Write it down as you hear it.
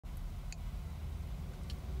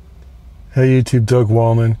Hey YouTube, Doug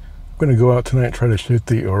Wallman. I'm going to go out tonight and try to shoot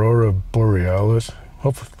the Aurora Borealis.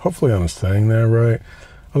 Hopefully I'm saying that right.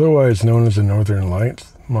 Otherwise known as the Northern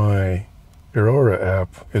Lights. My Aurora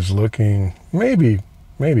app is looking maybe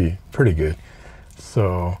pretty good.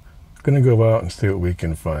 So I'm going to go out and see what we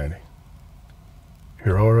can find.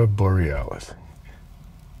 Aurora Borealis.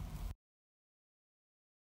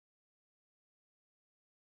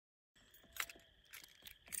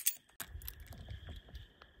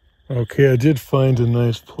 Okay, I did find a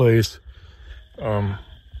nice place.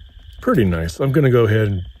 Pretty nice. I'm gonna go ahead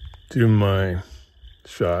and do my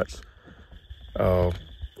shots. I'll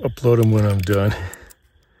upload them when I'm done.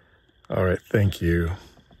 All right, thank you.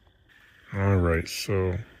 All right,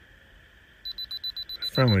 so I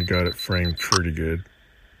finally got it framed pretty good.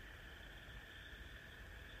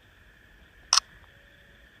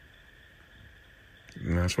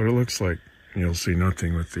 And that's what it looks like. You'll see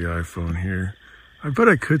nothing with the iPhone here. I bet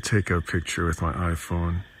I could take a picture with my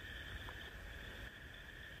iPhone.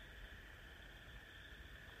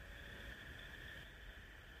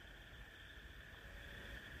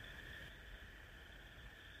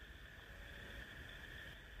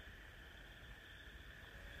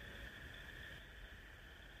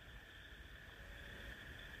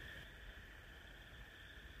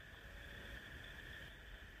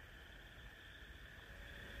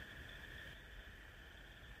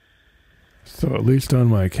 So at least on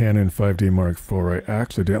my Canon 5D Mark IV, I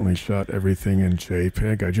accidentally shot everything in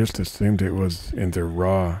JPEG. I just assumed it was in the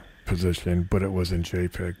RAW position, but it was in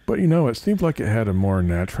JPEG. But you know, it seemed like it had a more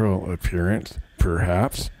natural appearance,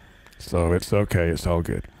 perhaps. So it's okay, it's all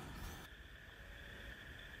good.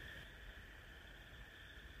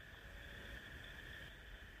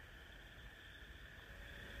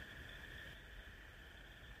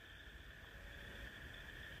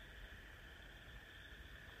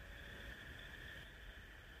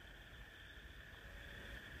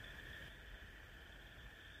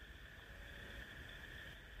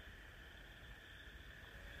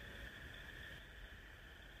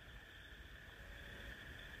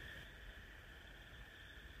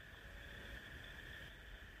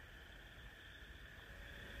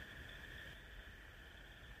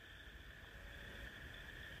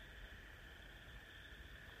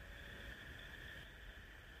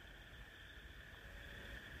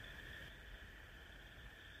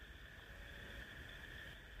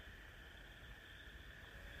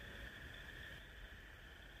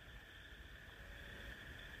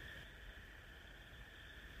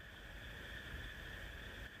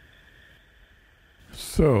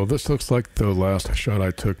 So this looks like the last shot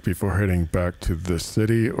I took before heading back to the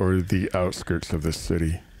city or the outskirts of the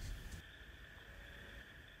city.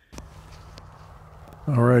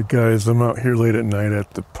 Alright guys, I'm out here late at night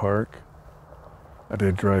at the park. I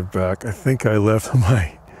did drive back. I think I left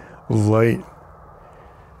my light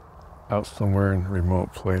out somewhere in a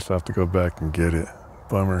remote place. I have to go back and get it.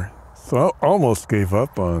 Bummer. So I almost gave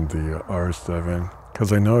up on the R7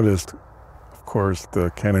 because I noticed, of course,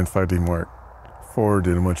 the Canon 5D Mark IV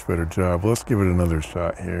did a much better job. Let's give it another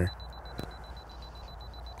shot here.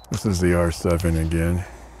 This is the R7 again.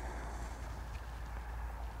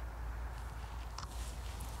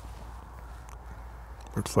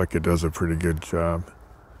 Looks like it does a pretty good job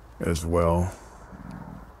as well.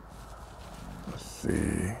 Let's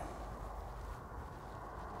see.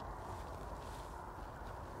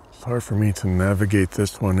 It's hard for me to navigate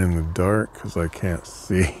this one in the dark because I can't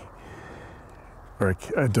see. Or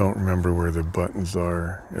I don't remember where the buttons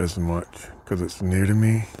are as much because it's new to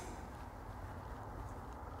me.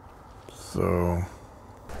 So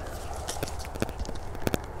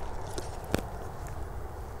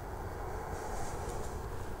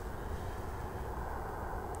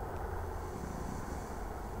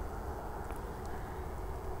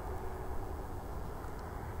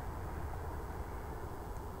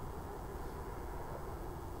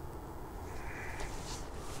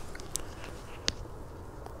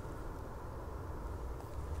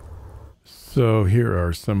So here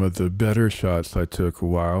are some of the better shots I took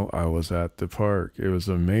while I was at the park. It was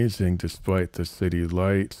amazing despite the city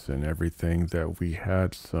lights and everything that we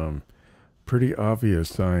had some pretty obvious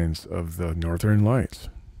signs of the Northern Lights.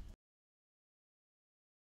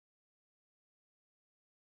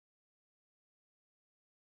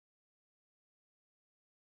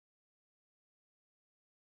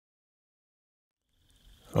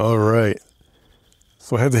 All right.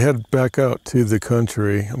 So I had to head back out to the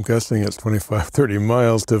country. I'm guessing it's 25-30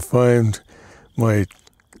 miles to find my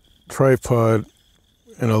tripod,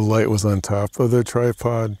 and a light was on top of the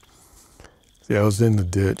tripod. See, I was in the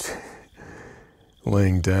ditch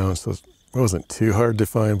laying down, so it wasn't too hard to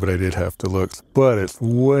find, but I did have to look. But it's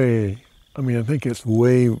way I mean, I think it's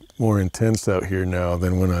way more intense out here now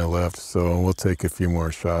than when I left, so we'll take a few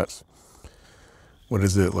more shots. What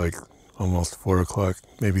is it, like almost 4 o'clock,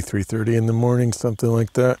 maybe 3:30 in the morning, something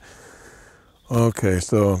like that? Okay,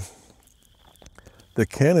 so the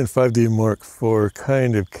Canon 5D Mark IV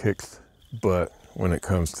kind of kicks butt when it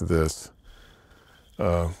comes to this.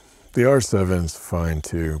 The R7's fine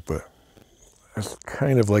too, but it's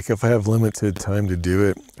kind of like if I have limited time to do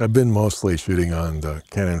it, I've been mostly shooting on the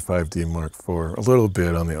Canon 5D Mark IV, a little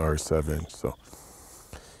bit on the R7. So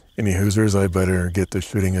any hoosers, I better get to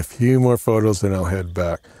shooting a few more photos and I'll head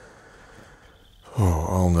back. Oh,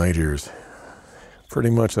 all-nighters. Pretty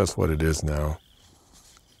much that's what it is now.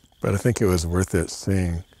 But I think it was worth it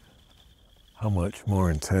seeing how much more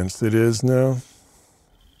intense it is now.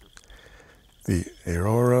 The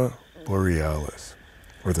Aurora Borealis,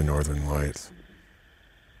 or the Northern Lights.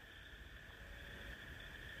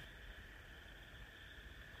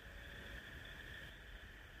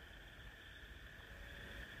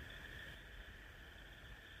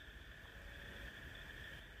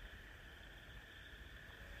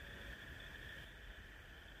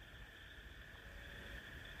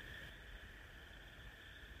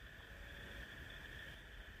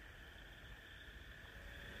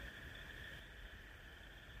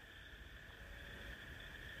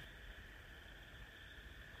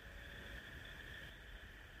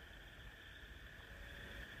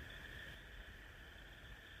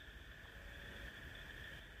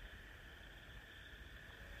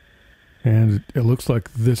 And it looks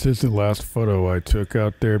like this is the last photo I took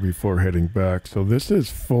out there before heading back. So this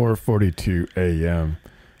is 4:42 a.m.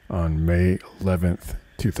 on May 11th,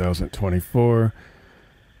 2024.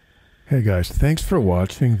 Hey guys, thanks for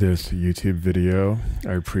watching this YouTube video.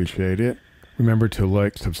 I appreciate it. Remember to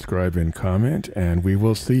like, subscribe, and comment, and we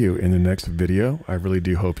will see you in the next video. I really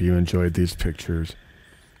do hope you enjoyed these pictures.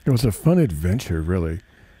 It was a fun adventure, really.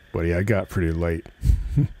 But yeah, I got pretty late.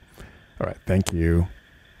 All right, thank you.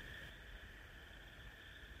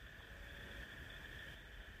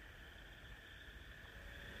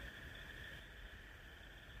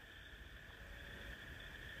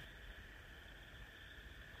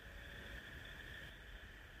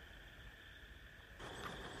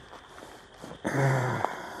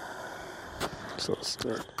 So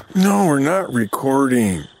start. No, we're not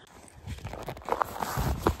recording.